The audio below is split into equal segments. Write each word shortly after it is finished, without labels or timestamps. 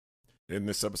In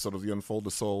this episode of the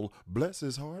Unfolded Soul, Bless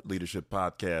His Heart Leadership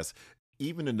Podcast,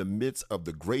 even in the midst of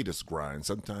the greatest grind,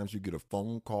 sometimes you get a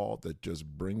phone call that just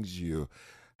brings you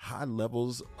high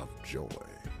levels of joy.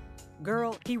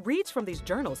 Girl, he reads from these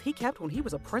journals he kept when he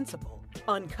was a principal.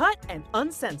 Uncut and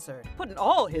uncensored, putting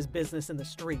all his business in the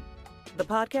street. The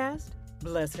podcast,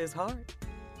 Bless His Heart.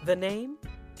 The name,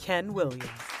 Ken Williams.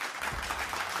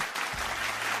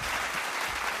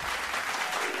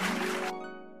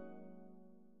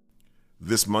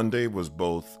 This Monday was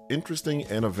both interesting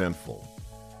and eventful.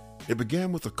 It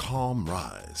began with a calm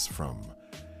rise from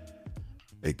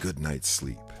a good night's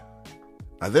sleep.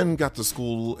 I then got to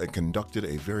school and conducted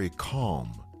a very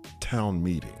calm town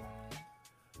meeting,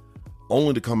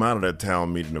 only to come out of that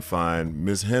town meeting to find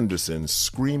Ms. Henderson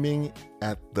screaming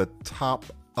at the top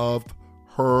of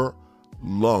her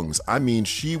lungs. I mean,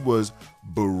 she was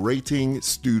berating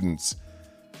students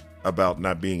about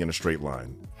not being in a straight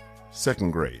line.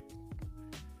 Second grade.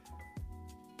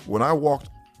 When I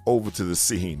walked over to the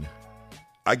scene,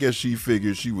 I guess she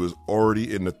figured she was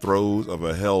already in the throes of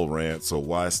a hell rant, so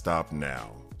why stop now?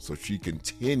 So she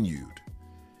continued.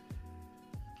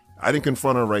 I didn't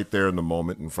confront her right there in the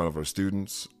moment in front of her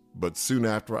students, but soon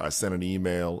after I sent an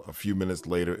email a few minutes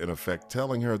later, in effect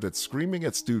telling her that screaming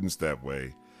at students that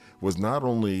way was not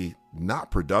only not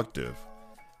productive,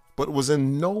 but was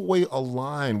in no way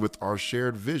aligned with our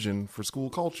shared vision for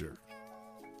school culture.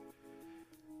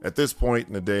 At this point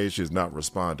in the day, she has not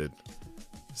responded.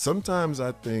 Sometimes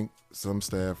I think some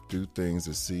staff do things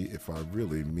to see if I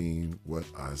really mean what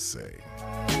I say.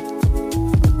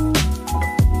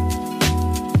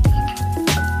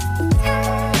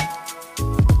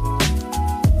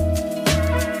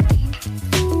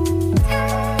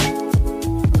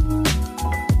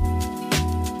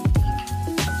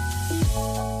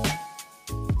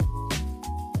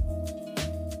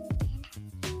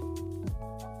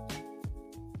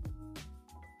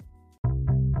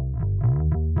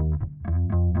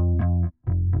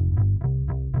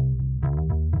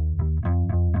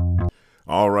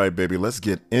 All right, baby, let's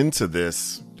get into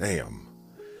this. Damn.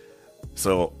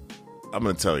 So I'm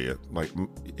going to tell you,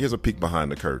 here's a peek behind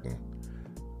the curtain.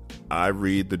 I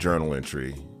read the journal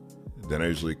entry, then I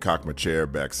usually cock my chair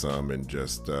back some and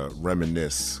just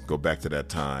reminisce, go back to that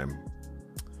time.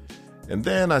 And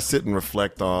then I sit and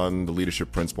reflect on the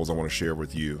leadership principles I want to share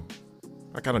with you.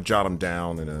 I kind of jot them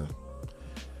down in a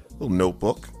little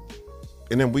notebook,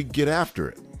 and then we get after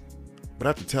it. But I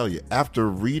have to tell you, after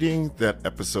reading that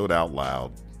episode out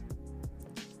loud,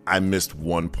 I missed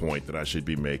one point that I should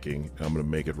be making, and I'm going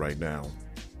to make it right now.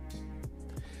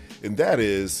 And that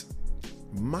is,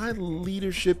 my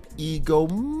leadership ego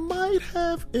might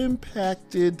have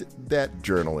impacted that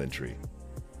journal entry.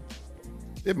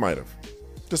 It might have,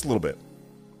 just a little bit.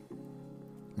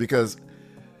 Because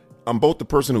I'm both the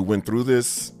person who went through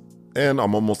this, and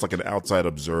I'm almost like an outside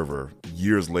observer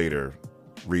years later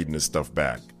reading this stuff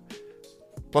back.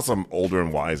 Plus, I'm older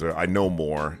and wiser. I know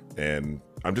more, and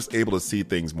I'm just able to see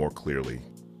things more clearly.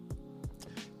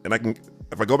 And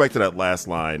if I go back to that last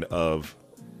line of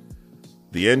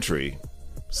the entry,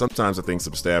 sometimes I think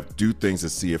some staff do things to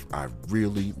see if I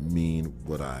really mean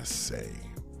what I say.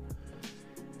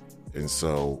 And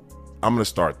so I'm going to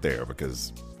start there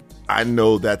because I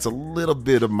know that's a little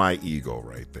bit of my ego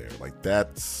right there.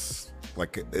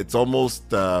 It's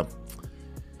almost...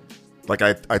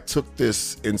 I took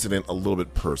this incident a little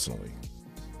bit personally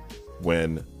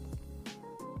when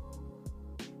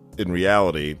in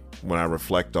reality, when I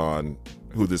reflect on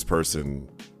who this person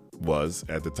was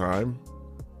at the time,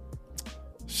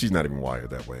 she's not even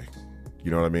wired that way.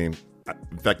 You know what I mean?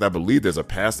 In fact, I believe there's a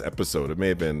past episode, it may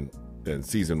have been in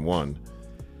season 1,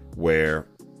 where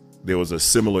there was a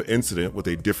similar incident with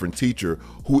a different teacher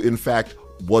who in fact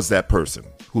was that person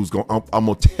who's going, I'm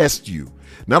going to test you.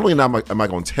 Not only am I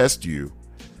going to test you,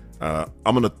 I'm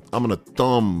gonna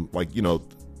thumb,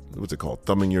 what's it called?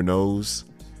 Thumbing your nose,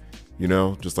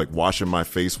 just like washing my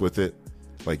face with it.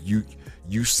 Like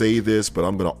you say this, but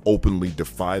I'm going to openly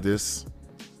defy this,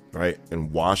 right?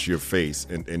 And wash your face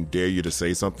and dare you to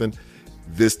say something.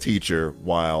 This teacher,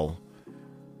 while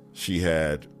she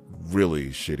had really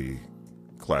shitty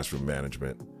classroom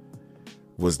management,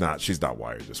 she's not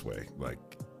wired this way.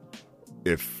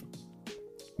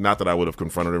 Not that I would have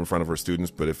confronted her in front of her students,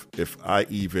 but if I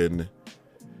even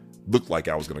looked like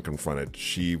I was going to confront it,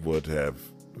 she would have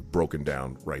broken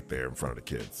down right there in front of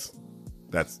the kids.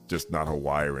 That's just not her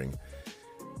wiring.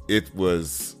 It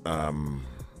was, a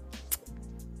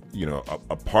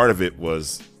part of it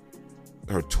was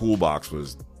her toolbox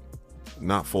was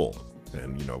not full,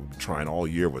 and, trying all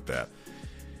year with that.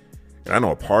 And I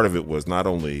know a part of it was not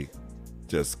only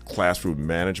just classroom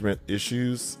management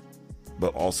issues,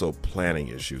 but also planning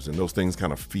issues. And those things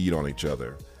kind of feed on each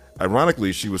other.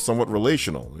 Ironically, she was somewhat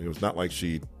relational. It was not like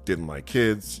she didn't like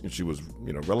kids, and she was,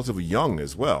 relatively young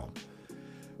as well.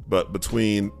 But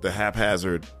between the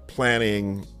haphazard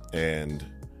planning and,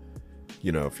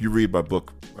 if you read my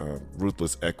book,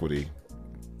 Ruthless Equity,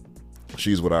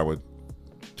 she's what I would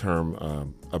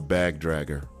term a bag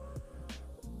dragger.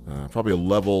 Probably a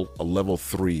level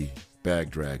 3 bag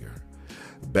dragger.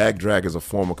 Bag drag is a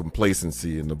form of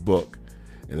complacency in the book,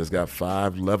 and it's got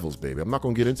 5 levels, baby. I'm not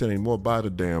going to get into it anymore. Buy the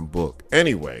damn book.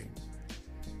 Anyway,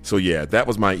 so yeah, that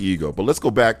was my ego. But let's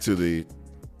go back to the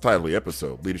title of the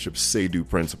episode, Leadership's SayDo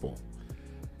Principle.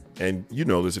 And you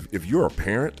know this, if you're a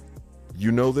parent,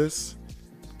 you know this,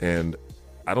 and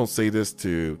I don't say this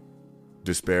to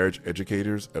disparage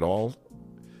educators at all,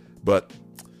 but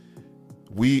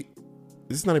this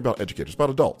is not about educators, it's about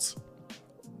adults.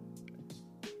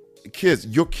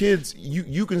 Your kids,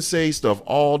 you can say stuff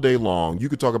all day long. You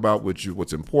could talk about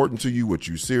what's important to you, what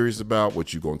you're serious about,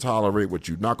 what you're going to tolerate, what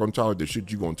you're not going to tolerate, the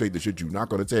shit you're going to take, the shit you're not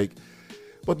going to take.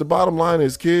 But the bottom line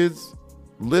is, kids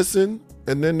listen,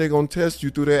 and then they're going to test you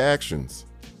through their actions.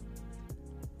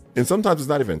 And sometimes it's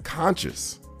not even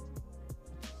conscious.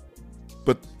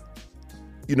 But,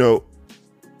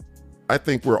 I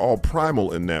think we're all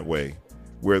primal in that way,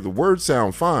 where the words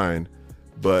sound fine,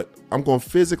 but I'm going to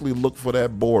physically look for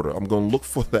that border. I'm going to look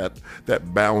for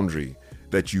that boundary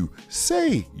that you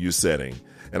say you're setting.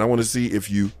 And I want to see if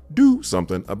you do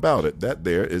something about it. That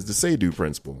there is the SayDo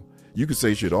principle. You can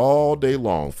say shit all day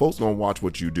long. Folks don't watch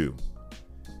what you do.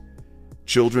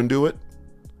 Children do it.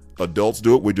 Adults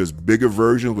do it with just bigger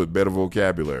versions with better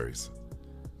vocabularies.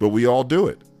 But we all do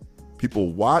it.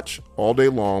 People watch all day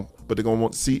long, but they're going to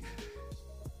want to see,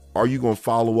 are you going to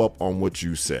follow up on what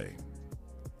you say?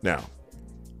 Now,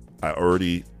 I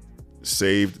already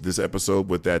saved this episode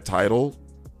with that title,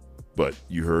 but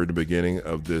you heard the beginning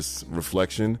of this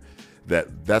reflection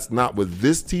that that's not what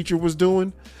this teacher was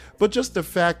doing, but just the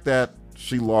fact that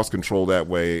she lost control that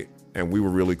way, and we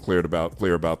were really clear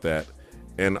about that,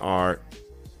 and our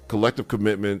collective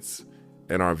commitments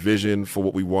and our vision for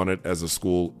what we wanted as a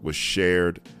school was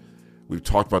shared. We've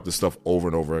talked about this stuff over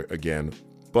and over again,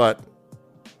 but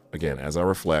again, as I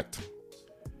reflect,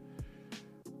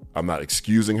 I'm not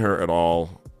excusing her at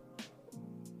all.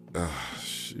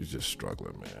 She's just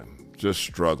struggling, man. Just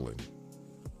struggling.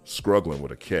 Struggling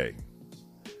with a K.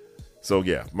 So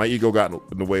yeah, my ego got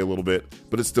in the way a little bit,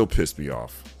 but it still pissed me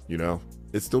off.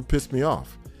 It still pissed me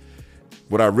off.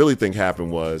 What I really think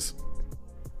happened was,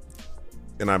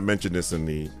 and I mentioned this in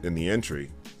the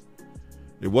entry,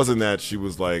 it wasn't that she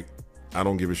was like, I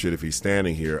don't give a shit if he's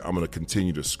standing here, I'm going to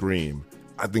continue to scream.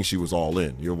 I think she was all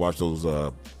in. You ever watch those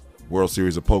World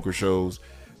Series of Poker shows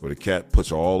where the cat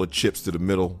puts all the chips to the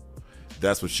middle?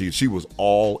 That's what she was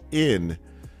all in.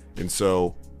 And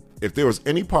so if there was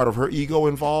any part of her ego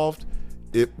involved,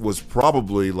 it was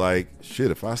probably like,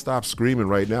 shit, if I stop screaming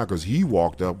right now because he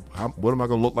walked up, what am I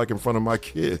going to look like in front of my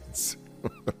kids?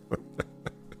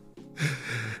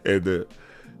 And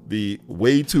the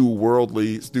way too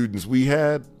worldly students we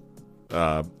had,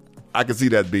 I could see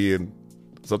that being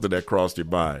something that crossed your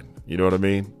mind. You know what I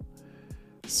mean?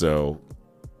 So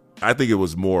I think it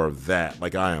was more of that.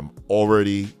 Like, I am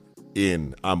already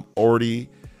in. I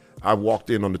walked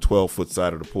in on the 12-foot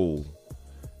side of the pool.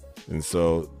 And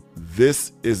so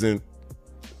this isn't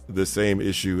the same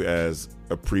issue as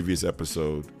a previous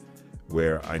episode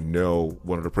where I know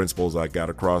one of the principles I got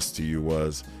across to you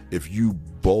was, if you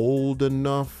bold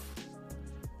enough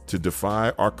to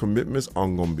defy our commitments,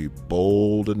 I'm going to be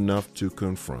bold enough to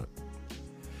confront.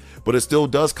 But it still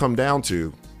does come down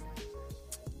to,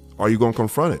 are you going to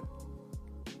confront it?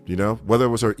 Whether it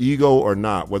was her ego or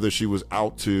not, whether she was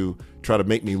out to try to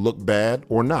make me look bad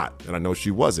or not. And I know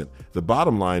she wasn't. The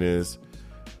bottom line is,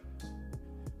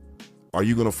 are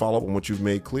you going to follow up on what you've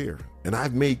made clear? And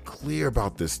I've made clear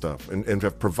about this stuff and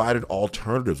have provided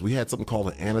alternatives. We had something called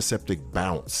an antiseptic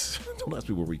bounce. Don't ask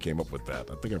me where we came up with that.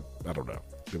 I don't know.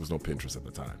 There was no Pinterest at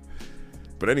the time.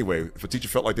 But anyway, if a teacher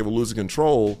felt like they were losing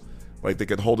control, like they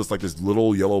could hold us like this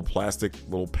little yellow plastic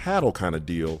little paddle kind of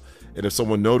deal. And if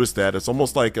someone noticed that, it's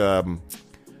almost like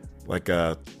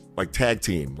tag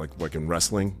team, like in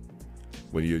wrestling,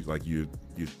 when you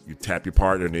tap your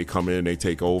partner and they come in and they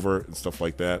take over and stuff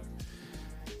like that.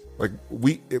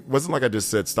 It wasn't like I just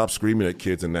said, stop screaming at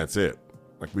kids and that's it.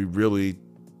 Like, we really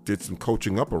did some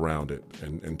coaching up around it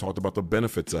and talked about the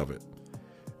benefits of it.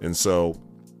 And so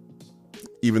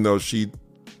even though she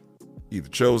either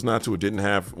chose not to or didn't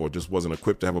have, or just wasn't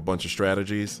equipped to have a bunch of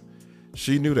strategies,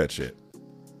 she knew that shit.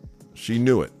 She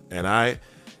knew it. And I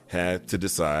had to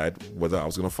decide whether I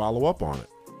was going to follow up on it.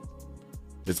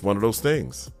 It's one of those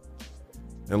things.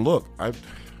 And look, I'll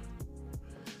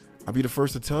be the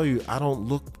first to tell you, I don't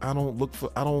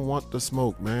want the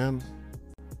smoke, man.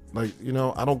 Like, you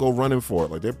know, I don't go running for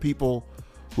it. Like, there are people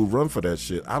who run for that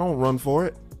shit. I don't run for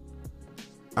it.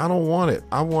 I don't want it.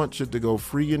 I want shit to go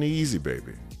free and easy,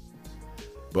 baby.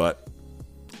 But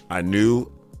I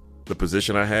knew the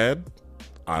position I had.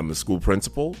 I'm a school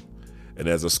principal. And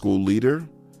as a school leader,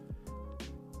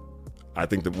 I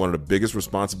think that one of the biggest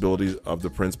responsibilities of the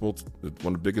principal,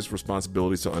 one of the biggest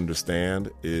responsibilities to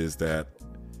understand is that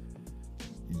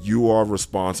you are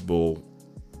responsible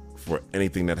for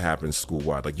anything that happens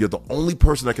school-wide. Like, you're the only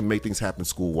person that can make things happen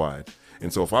school-wide.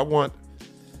 And so if I want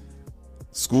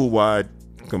school-wide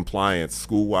compliance,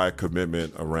 school-wide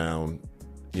commitment around,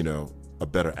 you know, a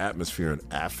better atmosphere and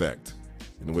affect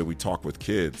in the way we talk with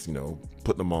kids, you know,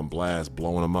 putting them on blast,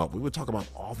 blowing them up. We would talk about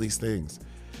all these things.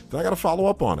 Then I got to follow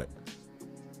up on it.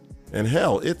 And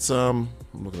hell, it's, I'm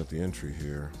looking at the entry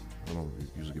here. I don't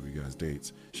usually give you guys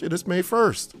dates. Shit, it's May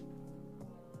 1st.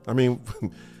 I mean,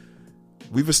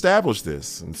 we've established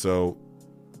this. And so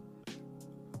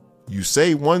you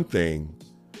say one thing,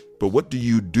 but what do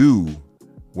you do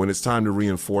when it's time to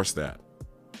reinforce that?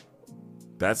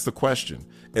 That's the question.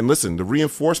 And listen, the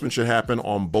reinforcement should happen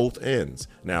on both ends.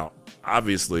 Now,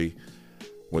 obviously,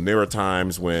 when there are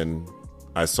times when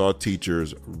I saw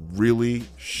teachers really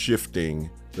shifting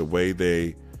the way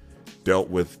they dealt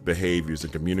with behaviors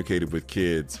and communicated with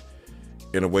kids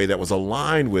in a way that was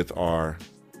aligned with our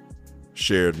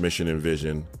shared mission and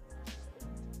vision,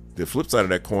 the flip side of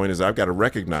that coin is I've got to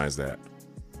recognize that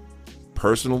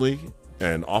personally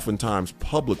and oftentimes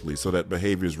publicly so that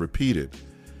behavior is repeated.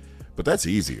 But that's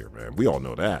easier, man. We all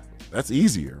know that. That's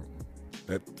easier.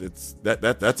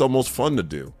 That's almost fun to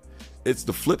do. It's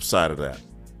the flip side of that.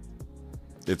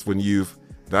 It's when you've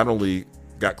not only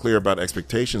got clear about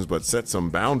expectations, but set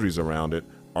some boundaries around it.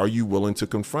 Are you willing to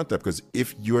confront that? Because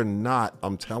if you're not,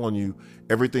 I'm telling you,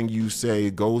 everything you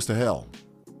say goes to hell.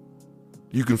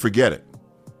 You can forget it.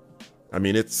 I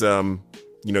mean, it's, you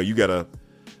know, you got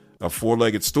a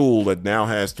four-legged stool that now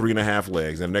has 3.5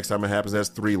 legs. And the next time it happens, it has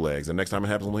 3 legs. And the next time it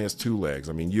happens, it only has 2 legs.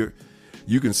 I mean,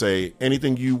 you can say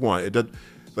anything you want. It does,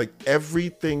 like,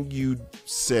 everything you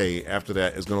say after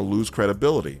that is going to lose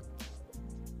credibility.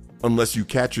 Unless you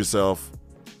catch yourself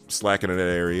slacking in that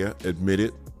area, admit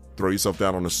it, throw yourself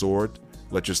down on the sword,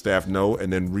 let your staff know,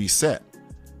 and then reset.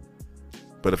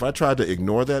 But if I tried to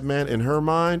ignore that, man, in her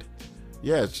mind,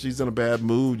 yeah, she's in a bad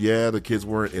mood. Yeah, the kids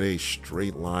weren't in a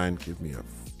straight line. Give me a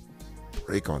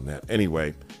break on that.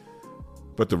 Anyway,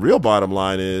 but the real bottom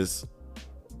line is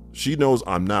she knows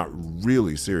I'm not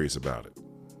really serious about it.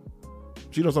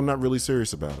 She knows I'm not really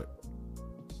serious about it.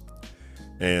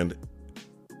 And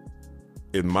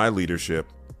in my leadership,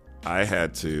 I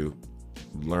had to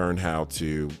learn how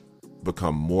to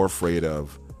become more afraid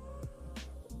of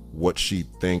what she'd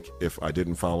think if I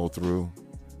didn't follow through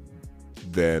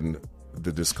than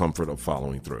the discomfort of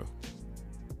following through.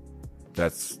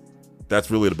 That's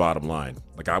really the bottom line.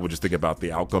 Like, I would just think about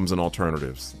the outcomes and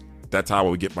alternatives. That's how I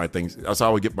would get that's how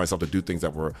I would get myself to do things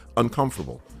that were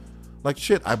uncomfortable. Like,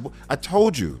 shit, I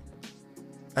told you,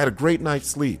 I had a great night's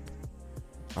sleep.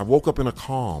 I woke up in a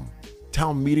calm.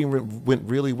 Town meeting went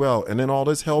really well. And then all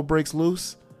this hell breaks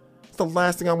loose. The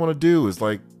last thing I want to do is,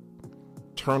 like,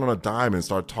 turn on a dime and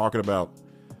start talking about,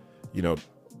 you know,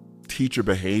 teacher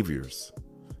behaviors.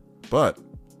 But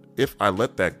if I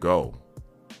let that go,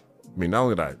 I mean, not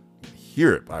only did I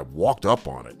hear it, I walked up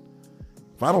on it.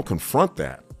 If I don't confront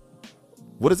that,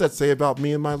 what does that say about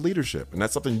me and my leadership? And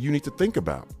that's something you need to think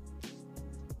about.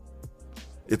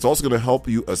 It's also going to help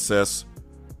you assess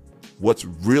what's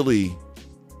really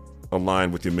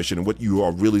aligned with your mission and what you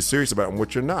are really serious about and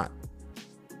what you're not.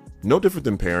 No different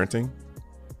than parenting.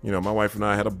 You know, my wife and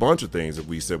I had a bunch of things that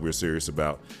we said we were serious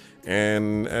about.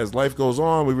 And as life goes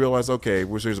on, we realize, okay,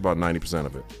 we're serious about 90%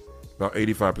 of it, about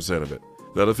 85% of it.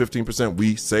 The other 15%,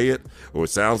 we say it, or it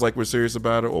sounds like we're serious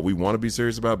about it, or we want to be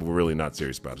serious about it, but we're really not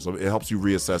serious about it. So it helps you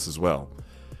reassess as well.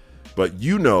 But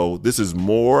you know, this is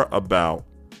more about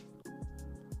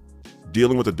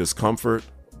dealing with the discomfort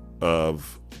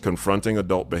of confronting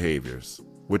adult behaviors,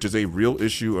 which is a real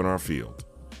issue in our field,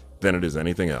 than it is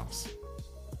anything else.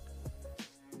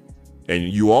 And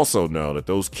you also know that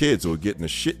those kids who are getting the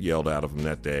shit yelled out of them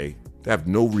that day, they have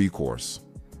no recourse.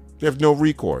 They have no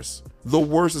recourse. The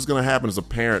worst that's going to happen is a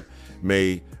parent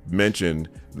may mention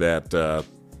that the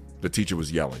teacher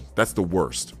was yelling. That's the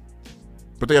worst.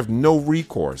 But they have no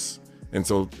recourse. And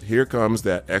so here comes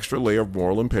that extra layer of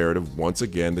moral imperative, once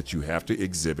again, that you have to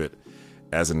exhibit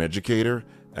as an educator,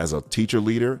 as a teacher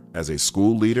leader, as a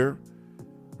school leader,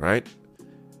 right?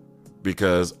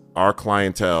 Because our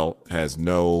clientele has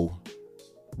no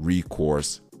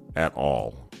recourse at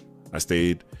all. I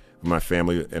stayed with my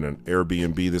family in an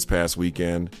Airbnb this past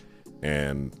weekend,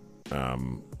 and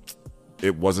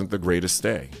it wasn't the greatest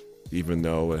stay, even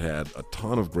though it had a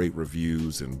ton of great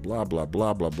reviews and blah, blah,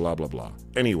 blah, blah, blah, blah, blah.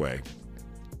 Anyway,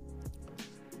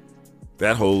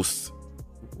 that host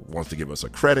wants to give us a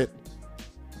credit,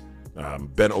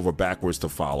 bent over backwards to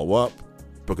follow up,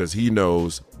 because he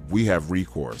knows we have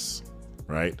recourse,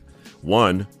 right?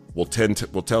 One, we'll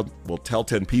tell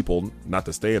 10 people not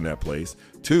to stay in that place.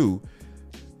 Two,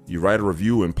 you write a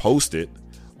review and post it.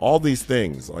 All these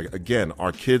things, like, again,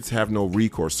 our kids have no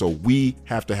recourse, so we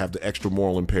have to have the extra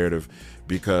moral imperative,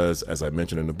 because, as I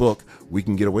mentioned in the book, we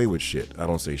can get away with shit. I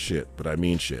don't say shit, but I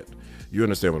mean shit. You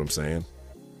understand what I'm saying?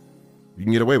 You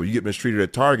can get away with it. You get mistreated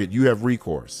at Target, you have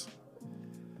recourse.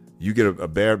 You get a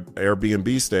bad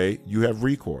Airbnb stay, you have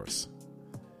recourse.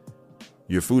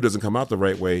 Your food doesn't come out the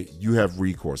right way, you have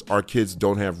recourse. Our kids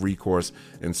don't have recourse,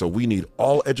 and so we need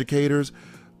all educators.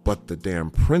 But the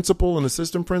damn principal and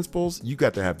assistant principals, you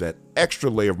got to have that extra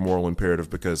layer of moral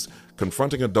imperative, because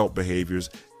confronting adult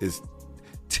behaviors is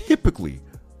typically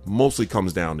mostly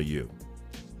comes down to you.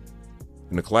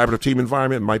 In a collaborative team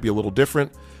environment, it might be a little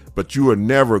different, but you are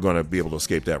never going to be able to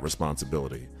escape that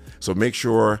responsibility. So make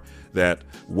sure that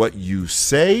what you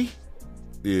say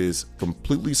is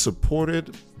completely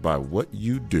supported by what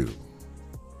you do.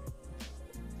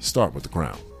 Start with the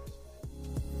crown.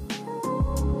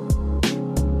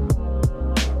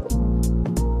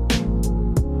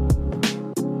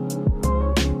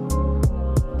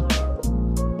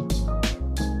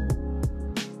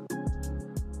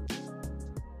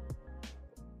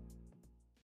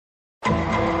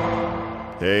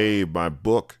 Hey, my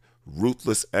book,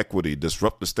 Ruthless Equity,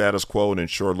 Disrupt the Status Quo and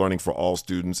Ensure Learning for All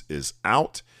Students, is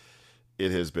out.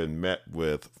 It has been met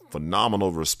with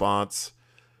phenomenal response.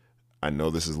 I know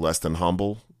this is less than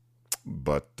humble,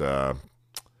 but I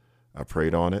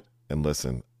prayed on it. And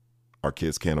listen, our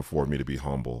kids can't afford me to be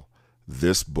humble.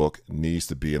 This book needs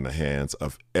to be in the hands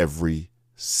of every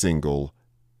single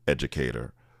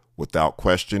educator, without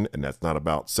question. And that's not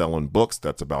about selling books.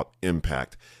 That's about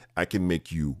impact. I can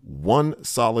make you one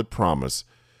solid promise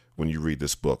when you read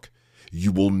this book.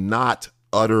 You will not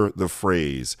utter the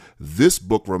phrase, "This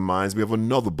book reminds me of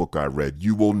another book I read."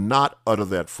 You will not utter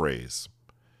that phrase.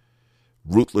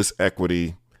 Ruthless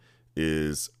Equity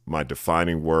is my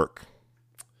defining work.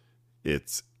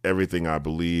 It's everything I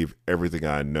believe, everything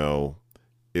I know.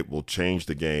 It will change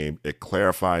the game. It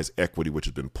clarifies equity, which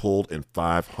has been pulled in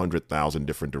 500,000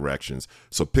 different directions.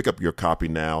 So pick up your copy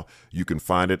now. You can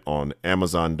find it on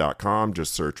Amazon.com.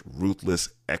 Just search Ruthless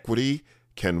Equity,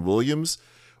 Ken Williams.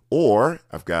 Or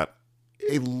I've got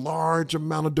a large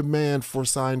amount of demand for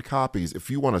signed copies. If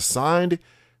you want a signed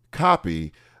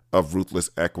copy of Ruthless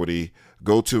Equity,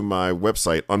 go to my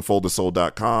website,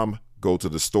 unfoldthesoul.com. Go to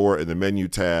the store in the menu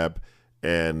tab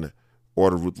and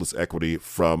order Ruthless Equity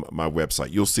from my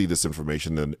website. You'll see this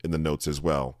information in the notes as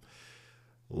well.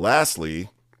 Lastly,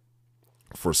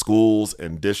 for schools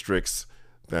and districts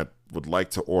that would like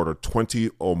to order 20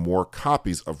 or more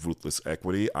copies of Ruthless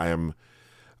Equity, I am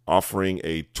offering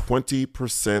a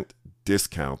 20%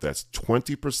 discount. That's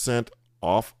 20%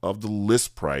 off of the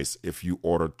list price if you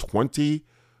order 20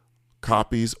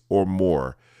 copies or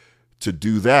more. To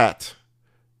do that,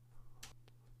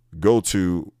 go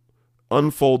to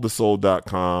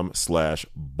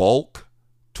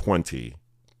unfoldthesoul.com/bulk20,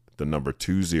 the number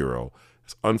 20.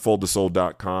 It's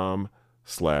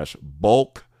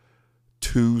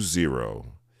unfoldthesoul.com/bulk20.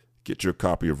 Get your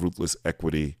copy of Ruthless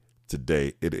Equity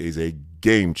today. It is a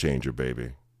game changer,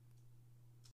 baby.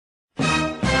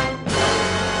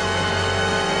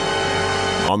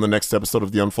 On the next episode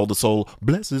of the Unfold the Soul,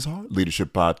 Bless His Heart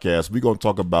Leadership Podcast, we're going to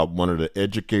talk about one of the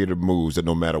educator moves that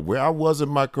no matter where I was in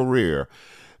my career,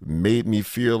 made me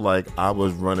feel like I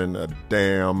was running a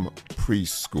damn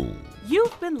preschool.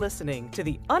 You've been listening to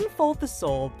the Unfold the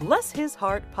Soul, Bless His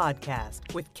Heart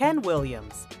podcast with Ken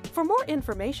Williams. For more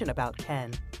information about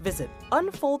Ken, visit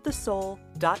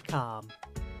unfoldthesoul.com.